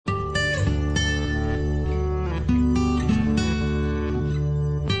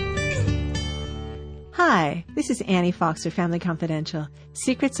Hi, this is Annie Fox of Family Confidential,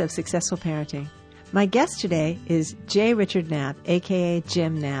 Secrets of Successful Parenting. My guest today is J. Richard Knapp, a.k.a.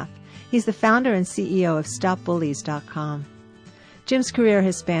 Jim Knapp. He's the founder and CEO of StopBullies.com. Jim's career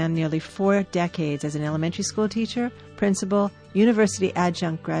has spanned nearly 4 decades as an elementary school teacher, principal, university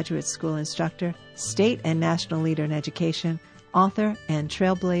adjunct graduate school instructor, state and national leader in education, author, and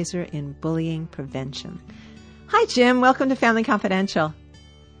trailblazer in bullying prevention. Hi, Jim. Welcome to Family Confidential.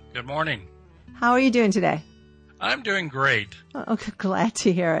 Good morning. How are you doing today? I'm doing great. Oh, glad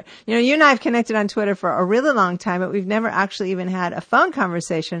to hear it. You know, you and I have connected on Twitter for a really long time, but we've never actually even had a phone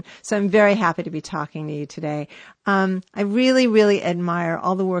conversation. So I'm very happy to be talking to you today. I really, really admire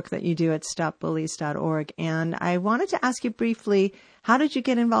all the work that you do at StopBullies.org. And I wanted to ask you briefly, how did you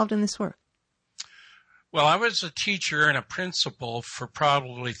get involved in this work? Well, I was a teacher and a principal for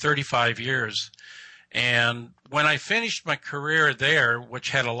probably 35 years. And when I finished my career there,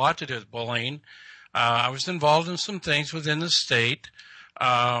 which had a lot to do with bullying, I was involved in some things within the state,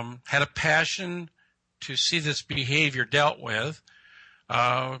 had a passion to see this behavior dealt with.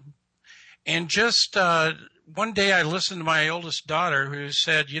 And just one day I listened to my oldest daughter who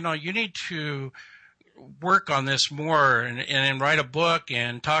said, you know, you need to work on this more and write a book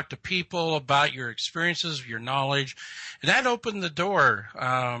and talk to people about your experiences, your knowledge. And that opened the door.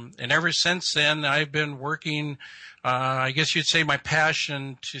 And ever since then, I've been working, I guess you'd say my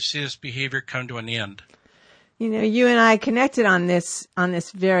passion to see this behavior come to an end. You know, you and I connected on this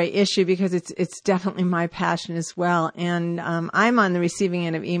very issue because it's definitely my passion as well. And I'm on the receiving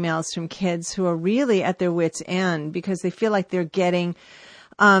end of emails from kids who are really at their wits' end because they feel like they're getting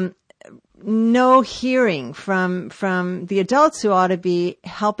no hearing from the adults who ought to be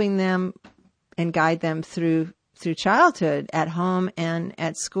helping them and guide them through childhood at home and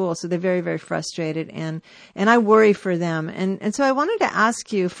at school. So they're very, very frustrated and I worry for them. And so I wanted to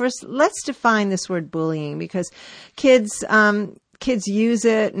ask you first, let's define this word bullying because kids use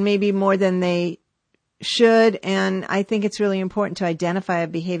it maybe more than they should. And I think it's really important to identify a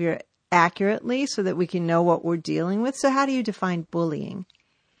behavior accurately so that we can know what we're dealing with. So how do you define bullying?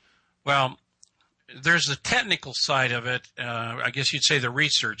 Well, there's the technical side of it. I guess you'd say the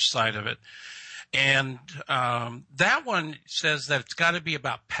research side of it. And that one says that it's got to be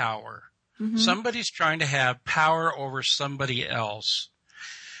about power. Mm-hmm. Somebody's trying to have power over somebody else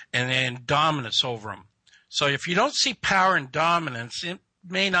and dominance over them. So if you don't see power and dominance, it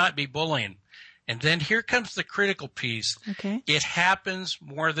may not be bullying. And then here comes the critical piece. Okay. It happens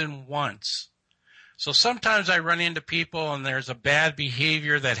more than once. So sometimes I run into people and there's a bad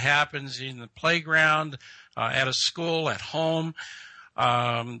behavior that happens in the playground, at a school, at home,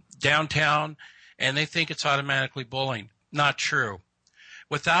 downtown, and they think it's automatically bullying. Not true.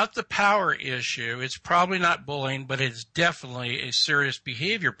 Without the power issue, it's probably not bullying, but it's definitely a serious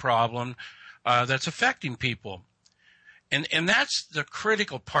behavior problem that's affecting people. And that's the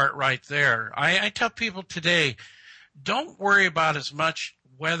critical part right there. I tell people today, don't worry about as much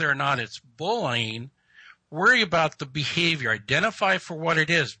whether or not it's bullying. Worry about the behavior. Identify for what it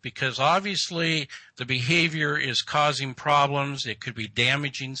is, because obviously the behavior is causing problems. It could be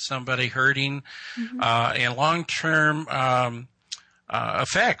damaging somebody, hurting, mm-hmm. And long-term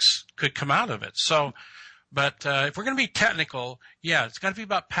effects could come out of it. So, but if we're going to be technical, yeah, it's got to be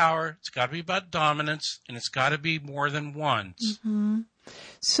about power, it's got to be about dominance, and it's got to be more than once. Mm-hmm.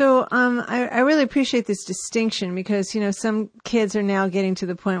 So I really appreciate this distinction because, you know, some kids are now getting to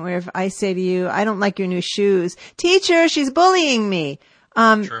the point where if I say to you, I don't like your new shoes, teacher, she's bullying me.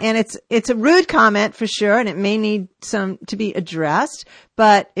 Sure. And it's a rude comment for sure, and it may need some to be addressed,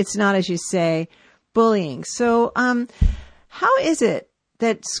 but it's not, as you say, bullying. So how is it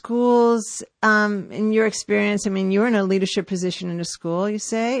that schools, in your experience, I mean, you're in a leadership position in a school, you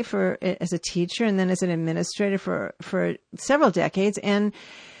say, as a teacher and then as an administrator for several decades. And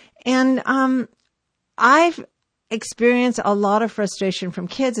I've experienced a lot of frustration from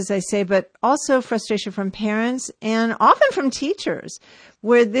kids, as I say, but also frustration from parents and often from teachers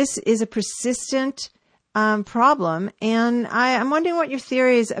where this is a persistent, problem. And I'm wondering what your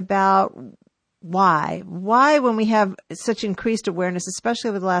theory is about why when we have such increased awareness, especially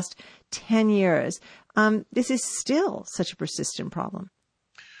over the last 10 years, this is still such a persistent problem.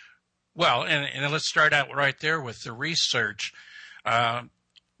 Well, and let's start out right there with the research.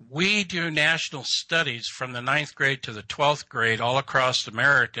 We do national studies from the 9th grade to the 12th grade all across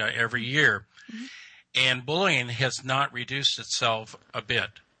America every year. Mm-hmm. And bullying has not reduced itself a bit.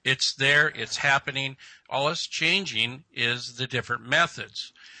 It's there, it's happening. All that's changing is the different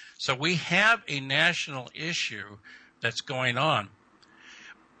methods. So we have a national issue that's going on.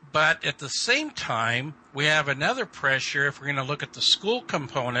 But at the same time, we have another pressure, if we're going to look at the school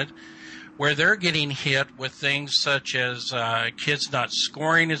component, where they're getting hit with things such as kids not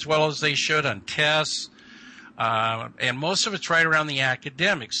scoring as well as they should on tests. And most of it's right around the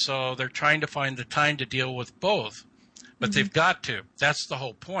academics. So they're trying to find the time to deal with both. But they've got to. That's the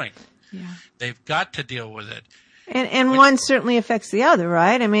whole point. Yeah. They've got to deal with it. And one certainly affects the other,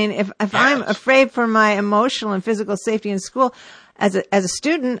 right? I mean, if yes. I'm afraid for my emotional and physical safety in school, as a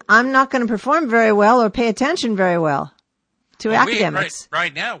student, I'm not going to perform very well or pay attention very well to academics.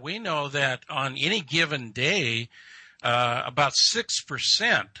 Right now, we know that on any given day, about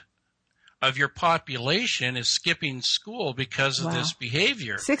 6% of your population is skipping school because of this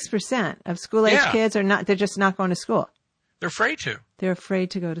behavior. 6% of school-age kids they're just not going to school. They're afraid to. They're afraid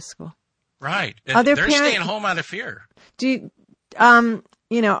to go to school. Right. They're staying home out of fear.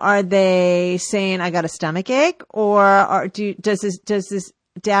 Are they saying I got a stomach ache, or does this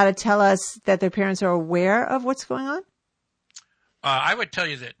data tell us that their parents are aware of what's going on? I would tell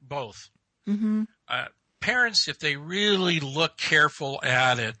you that both. Mm-hmm. Parents, if they really look careful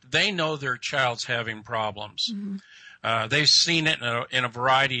at it, they know their child's having problems. Mm-hmm. They've seen it in a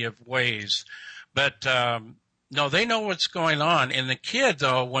variety of ways, but no, they know what's going on. And the kid,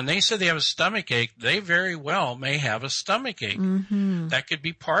 though, when they say they have a stomach ache, they very well may have a stomach ache. Mm-hmm. That could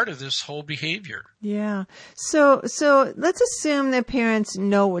be part of this whole behavior. Yeah. So let's assume that parents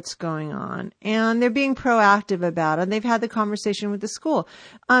know what's going on and they're being proactive about it. They've had the conversation with the school.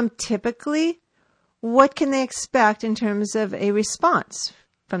 Typically, what can they expect in terms of a response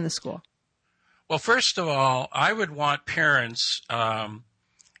from the school? Well, first of all, I would want parents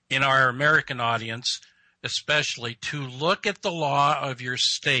in our American audience especially to look at the law of your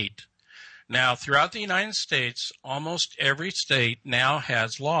state. Now, throughout the United States, almost every state now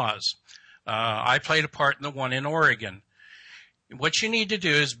has laws. I played a part in the one in Oregon. What you need to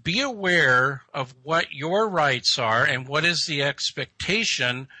do is be aware of what your rights are and what is the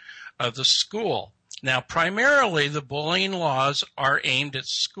expectation of the school. Now, primarily, the bullying laws are aimed at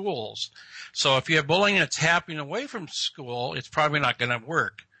schools. So if you have bullying that's happening away from school, it's probably not going to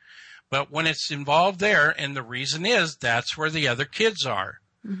work. But when it's involved there, and the reason is that's where the other kids are.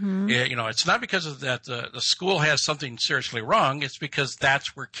 Mm-hmm. It's not because of that the school has something seriously wrong. It's because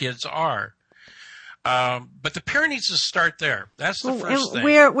that's where kids are. But the parent needs to start there. That's the first thing.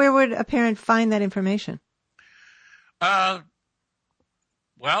 Where would a parent find that information? Well,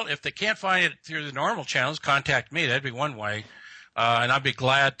 if they can't find it through the normal channels, contact me. That'd be one way. And I'd be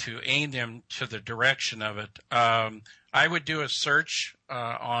glad to aid them to the direction of it. I would do a search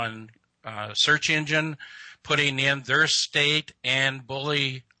on search engine, putting in their state and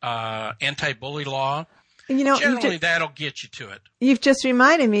anti-bully law. Generally, that'll get you to it. You've just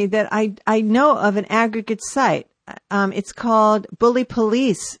reminded me that I know of an aggregate site. It's called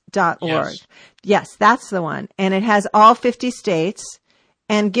bullypolice.org. Yes, that's the one. And it has all 50 states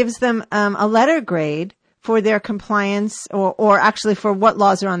and gives them a letter grade for their compliance or actually for what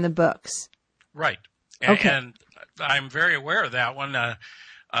laws are on the books. Right. Okay. And I'm very aware of that one.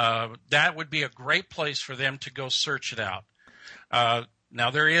 That would be a great place for them to go search it out. Now,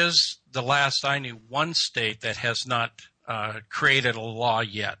 there is, the last I knew, one state that has not created a law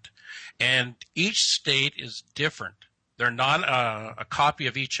yet. And each state is different. They're not a copy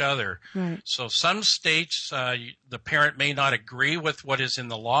of each other. Right. So some states, the parent may not agree with what is in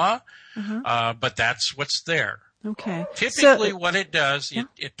the law, but that's what's there. Okay. Typically, what it does,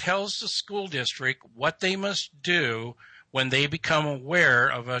 it tells the school district what they must do when they become aware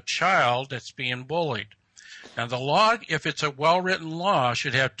of a child that's being bullied. Now, the law, if it's a well-written law,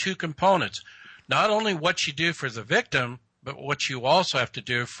 should have two components. Not only what you do for the victim, but what you also have to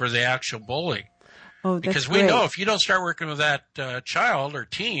do for the actual bully. Oh, that's because we know if you don't start working with that child or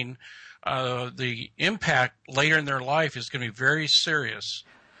teen, the impact later in their life is going to be very serious.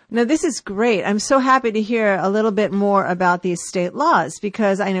 Now, this is great. I'm so happy to hear a little bit more about these state laws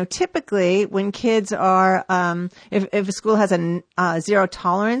because I know typically when kids are, if a school has a zero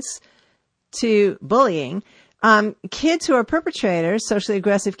tolerance to bullying, kids who are perpetrators, socially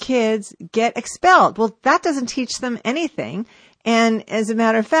aggressive kids, get expelled. Well, that doesn't teach them anything. And as a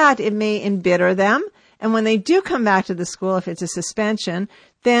matter of fact, it may embitter them. And when they do come back to the school, if it's a suspension,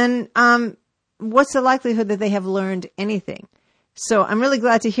 then what's the likelihood that they have learned anything? So I'm really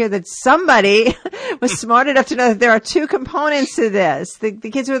glad to hear that somebody was smart enough to know that there are two components to this, the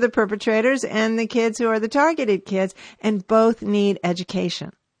kids who are the perpetrators and the kids who are the targeted kids, and both need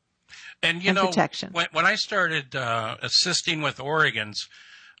education and protection. When I started assisting with Oregons,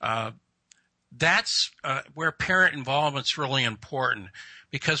 that's where parent involvement is really important,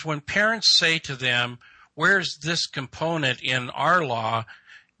 because when parents say to them, where's this component in our law,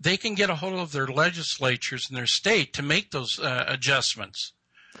 they can get a hold of their legislatures in their state to make those adjustments.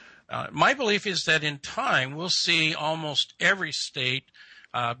 My belief is that in time, we'll see almost every state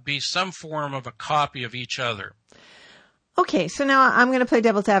be some form of a copy of each other. Okay, so now I'm going to play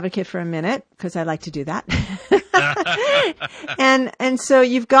devil's advocate for a minute because I like to do that. and so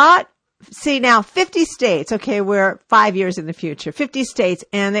you've got, see now 50 states. Okay, we're 5 years in the future. 50 states,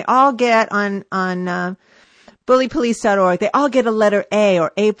 and they all get on bullypolice.org. They all get a letter A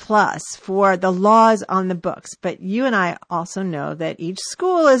or A+ for the laws on the books. But you and I also know that each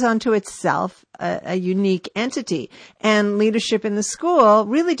school is unto itself a unique entity, and leadership in the school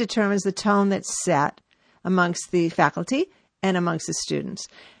really determines the tone that's set amongst the faculty and amongst the students.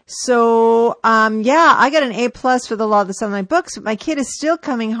 So, I got an A+ for the law that's on my books, but my kid is still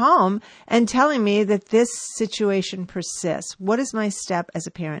coming home and telling me that this situation persists. What is my step as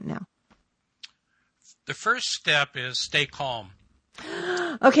a parent now? The first step is stay calm.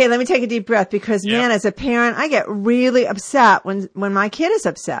 Okay, let me take a deep breath because, man, as a parent, I get really upset when my kid is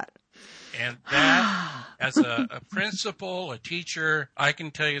upset. And that, as a principal, a teacher, I can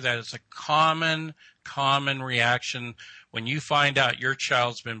tell you that it's a common reaction when you find out your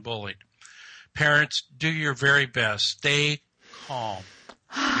child's been bullied. Parents, do your very best. Stay calm.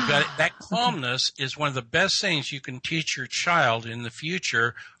 That calmness is one of the best things you can teach your child in the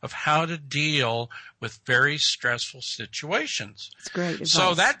future of how to deal with very stressful situations. That's great advice.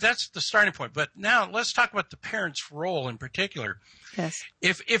 So that's the starting point. But now let's talk about the parent's role in particular. Yes.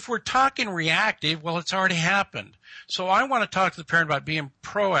 If we're talking reactive, well, it's already happened. So I want to talk to the parent about being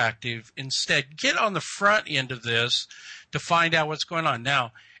proactive instead. Get on the front end of this to find out what's going on.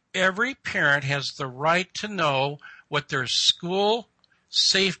 Now, every parent has the right to know what their school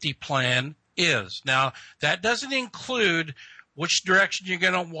safety plan is. Now, that doesn't include which direction you're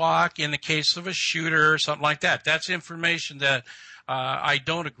going to walk in the case of a shooter or something like that. That's information that I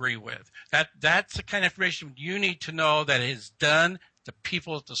don't agree with. That's the kind of information you need to know that is done. The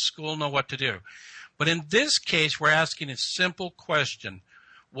people at the school know what to do. But in this case, we're asking a simple question.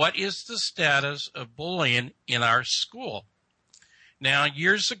 What is the status of bullying in our school? Now,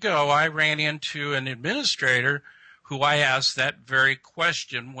 years ago, I ran into an administrator who I asked that very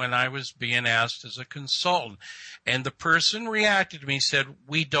question when I was being asked as a consultant. And the person reacted to me and said,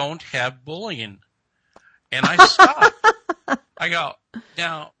 "We don't have bullying." And I stopped. I go,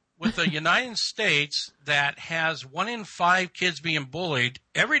 now, with the United States that has 1 in 5 kids being bullied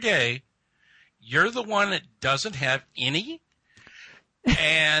every day, you're the one that doesn't have any?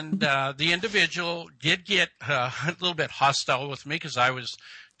 And the individual did get a little bit hostile with me because I was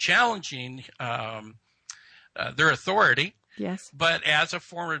challenging their authority. Yes. But as a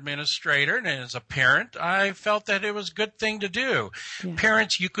former administrator and as a parent, I felt that it was a good thing to do. Yeah.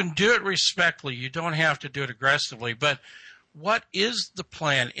 Parents, you can do it respectfully. You don't have to do it aggressively. But what is the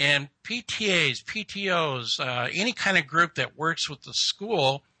plan? And PTAs, PTOs, any kind of group that works with the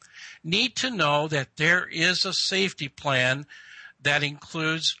school need to know that there is a safety plan that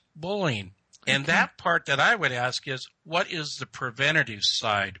includes bullying. And that part that I would ask is, what is the preventative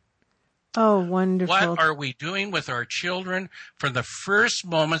side? Oh, wonderful. What are we doing with our children from the first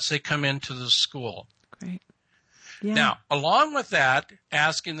moments they come into the school? Great. Yeah. Now, along with that,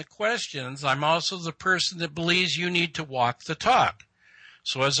 asking the questions, I'm also the person that believes you need to walk the talk.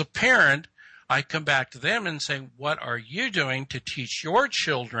 So as a parent, I come back to them and say, what are you doing to teach your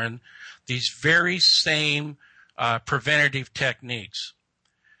children these very same preventative techniques?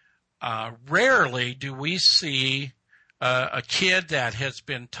 Rarely do we see a kid that has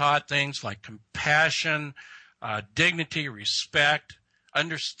been taught things like compassion, dignity, respect,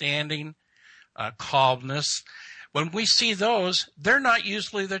 understanding, calmness. When we see those, they're not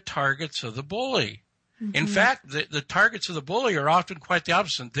usually the targets of the bully. Mm-hmm. In fact, the targets of the bully are often quite the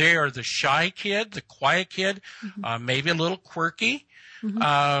opposite. They are the shy kid, the quiet kid, maybe a little quirky,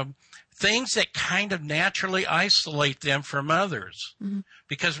 things that kind of naturally isolate them from others. Mm-hmm.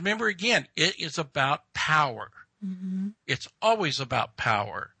 Because remember, again, it is about power. Mm-hmm. It's always about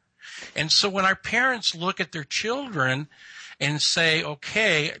power. And so when our parents look at their children and say,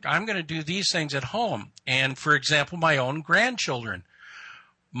 okay, I'm going to do these things at home. And for example, my own grandchildren,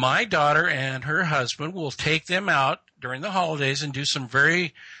 my daughter and her husband will take them out during the holidays and do some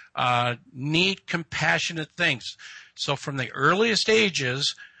very neat, compassionate things. So from the earliest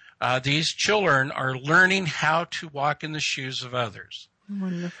ages, these children are learning how to walk in the shoes of others.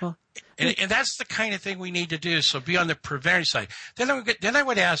 Wonderful. And that's the kind of thing we need to do. So be on the preventive side. Then I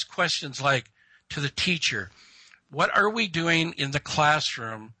would ask questions like to the teacher, what are we doing in the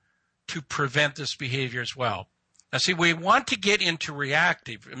classroom to prevent this behavior as well? Now, see, we want to get into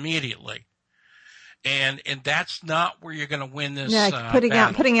reactive immediately. And that's not where you're going to win this. Yeah,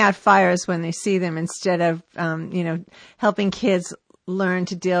 putting out fires when they see them instead of, helping kids learn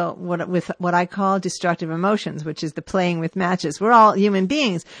to deal with what I call destructive emotions, which is the playing with matches. We're all human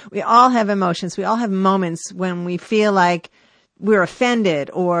beings. We all have emotions. We all have moments when we feel like we're offended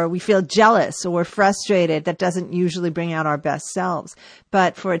or we feel jealous or we're frustrated. That doesn't usually bring out our best selves.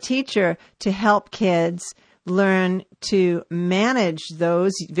 But for a teacher to help kids learn to manage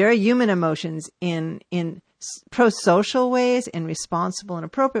those very human emotions in pro-social ways, in responsible and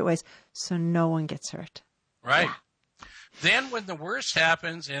appropriate ways, so no one gets hurt. Right. Yeah. Then when the worst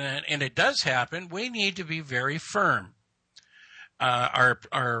happens, and it does happen, we need to be very firm. Our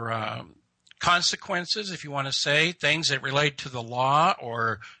consequences, if you want to say, things that relate to the law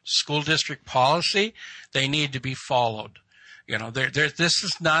or school district policy, they need to be followed. You know, this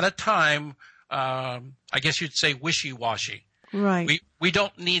is not a time, I guess you'd say, wishy-washy. Right. We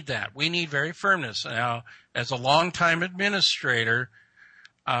don't need that. We need very firmness. Now, as a longtime administrator,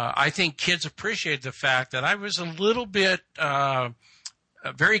 I think kids appreciate the fact that I was a little bit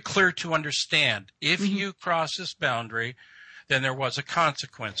very clear to understand. If you cross this boundary, then there was a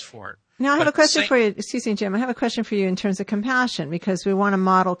consequence for it. Now, I have a question for you. Excuse me, Jim. I have a question for you in terms of compassion, because we want to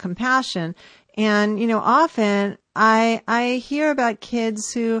model compassion. And, you know, often I hear about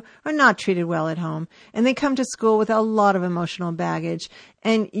kids who are not treated well at home, and they come to school with a lot of emotional baggage.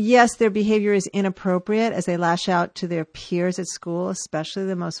 And yes, their behavior is inappropriate as they lash out to their peers at school, especially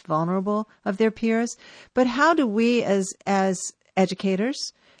the most vulnerable of their peers. But how do we as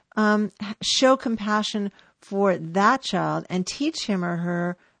educators show compassion for that child and teach him or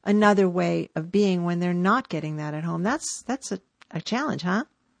her another way of being when they're not getting that at home? That's a challenge, huh?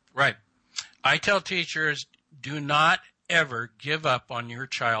 Right. I tell teachers, do not ever give up on your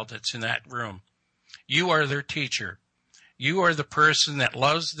child that's in that room. You are their teacher. You are the person that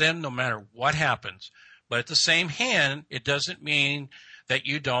loves them no matter what happens. But at the same hand, it doesn't mean that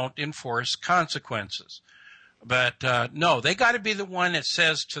you don't enforce consequences. But no, they got to be the one that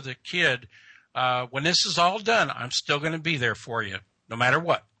says to the kid, when this is all done, I'm still going to be there for you, no matter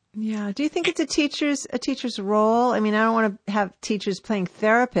what. Yeah. Do you think it's a teacher's role? I mean, I don't want to have teachers playing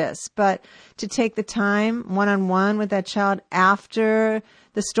therapists, but to take the time one-on-one with that child after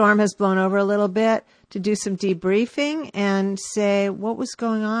the storm has blown over a little bit to do some debriefing and say, what was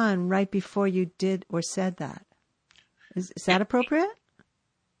going on right before you did or said that? Is that appropriate?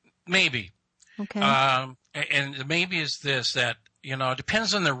 Maybe. Okay. And the maybe is this, that, you know, it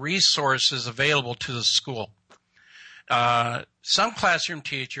depends on the resources available to the school. Some classroom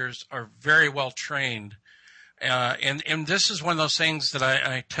teachers are very well trained, and this is one of those things that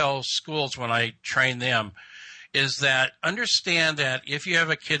I tell schools when I train them, is that understand that if you have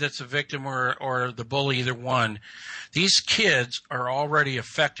a kid that's a victim or the bully, either one, these kids are already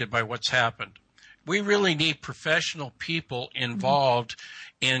affected by what's happened. We really need professional people involved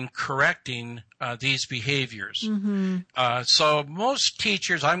in correcting these behaviors. So most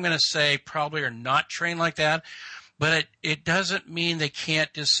teachers, I'm going to say, probably are not trained like that. But it doesn't mean they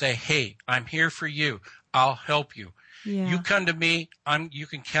can't just say, hey, I'm here for you. I'll help you. Yeah. You come to me, you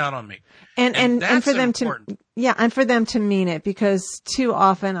can count on me. And for them important. And for them to mean it, because too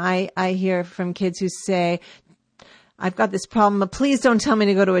often I hear from kids who say, I've got this problem, but please don't tell me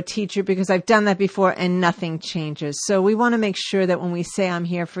to go to a teacher because I've done that before and nothing changes. So we want to make sure that when we say I'm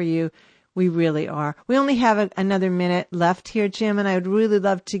here for you, we really are. We only have another minute left here, Jim, and I would really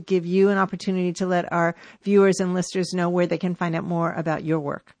love to give you an opportunity to let our viewers and listeners know where they can find out more about your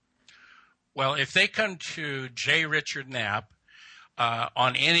work. Well, if they come to J. Richard Knapp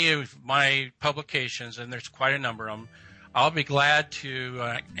on any of my publications, and there's quite a number of them, I'll be glad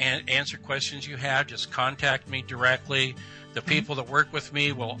to answer questions you have. Just contact me directly. The people that work with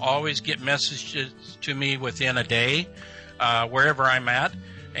me will always get messages to me within a day, wherever I'm at.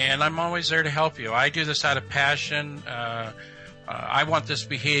 And I'm always there to help you. I do this out of passion. I want this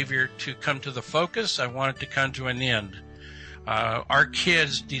behavior to come to the focus. I want it to come to an end. Our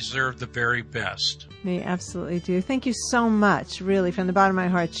kids deserve the very best. They absolutely do. Thank you so much, really, from the bottom of my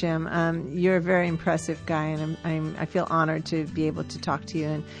heart, Jim. You're a very impressive guy, and I feel honored to be able to talk to you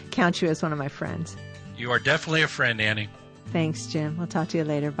and count you as one of my friends. You are definitely a friend, Annie. Thanks, Jim. We'll talk to you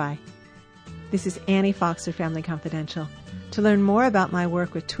later. Bye. This is Annie Fox of Family Confidential. To learn more about my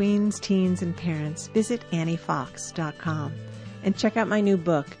work with tweens, teens, and parents, visit AnnieFox.com and check out my new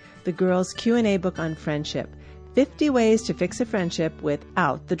book, The Girls Q&A Book on Friendship, 50 Ways to Fix a Friendship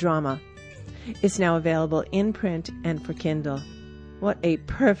Without the Drama. It's now available in print and for Kindle. What a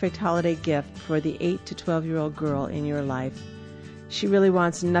perfect holiday gift for the 8 to 12-year-old girl in your life. She really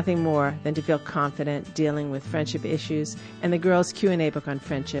wants nothing more than to feel confident dealing with friendship issues, and the Girls Q&A Book on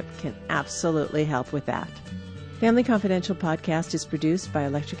Friendship can absolutely help with that. Family Confidential podcast is produced by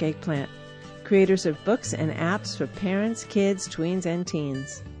Electric Eggplant. creators of books and apps for parents, kids, tweens, and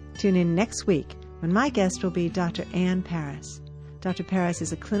teens. Tune in next week when my guest will be Dr. Ann Paris. Dr. Paris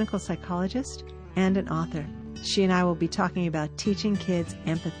is a clinical psychologist and an author. She and I will be talking about teaching kids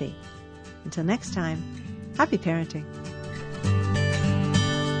empathy. Until next time, happy parenting.